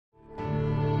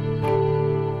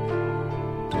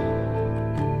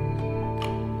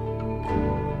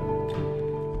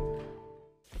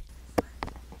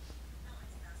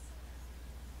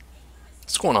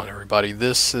What's going on, everybody?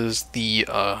 This is the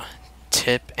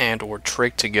tip and or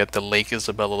trick to get the Lake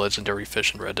Isabella legendary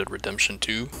fish in Red Dead Redemption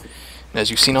 2. And as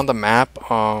you've seen on the map,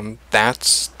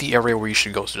 that's the area where you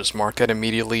should go. So just mark that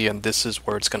immediately, and this is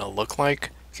where it's going to look like.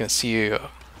 You can see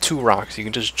two rocks. You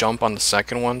can just jump on the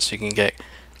second one so you can get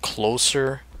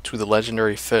closer to the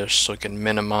legendary fish so it can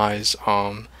minimize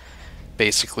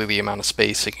basically the amount of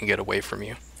space it can get away from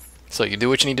you. So you do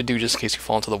what you need to do just in case you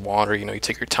fall into the water. You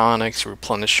take your tonics, you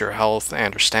replenish your health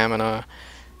and your stamina,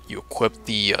 you equip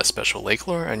the special lake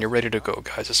lure, and you're ready to go,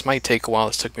 guys. This might take a while.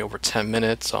 This took me over 10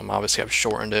 minutes. Obviously I've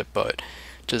shortened it, but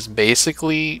just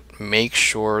basically make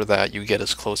sure that you get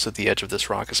as close to the edge of this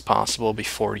rock as possible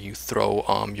before you throw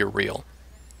your reel.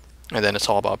 And then it's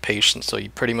all about patience, so you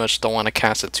pretty much don't want to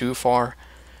cast it too far.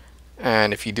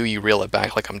 And if you do, you reel it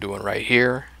back like I'm doing right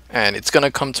here. And it's going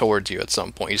to come towards you at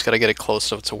some point. You just got to get it close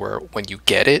enough to where when you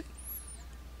get it,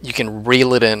 you can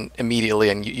reel it in immediately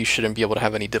and you shouldn't be able to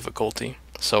have any difficulty.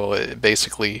 So it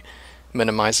basically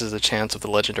minimizes the chance of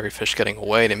the legendary fish getting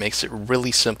away, and it makes it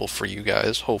really simple for you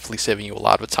guys, hopefully saving you a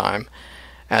lot of time,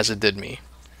 as it did me.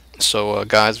 So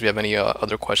guys, if you have any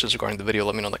other questions regarding the video,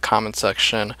 let me know in the comment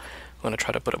section. I'm going to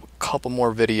try to put up a couple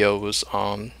more videos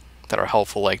that are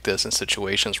helpful like this in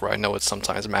situations where I know it's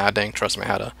sometimes maddening. Trust me, I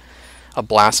had a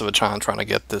blast of a time trying to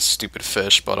get this stupid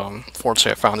fish, but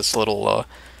fortunately I found this little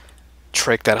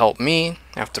trick that helped me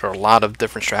after a lot of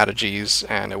different strategies,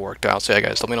 and it worked out. So yeah,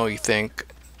 guys, let me know what you think.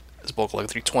 This is Bulk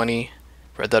 320,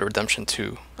 Red Dead Redemption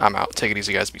 2. I'm out. Take it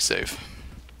easy, guys. Be safe.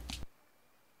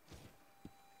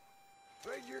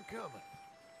 Afraid you're coming.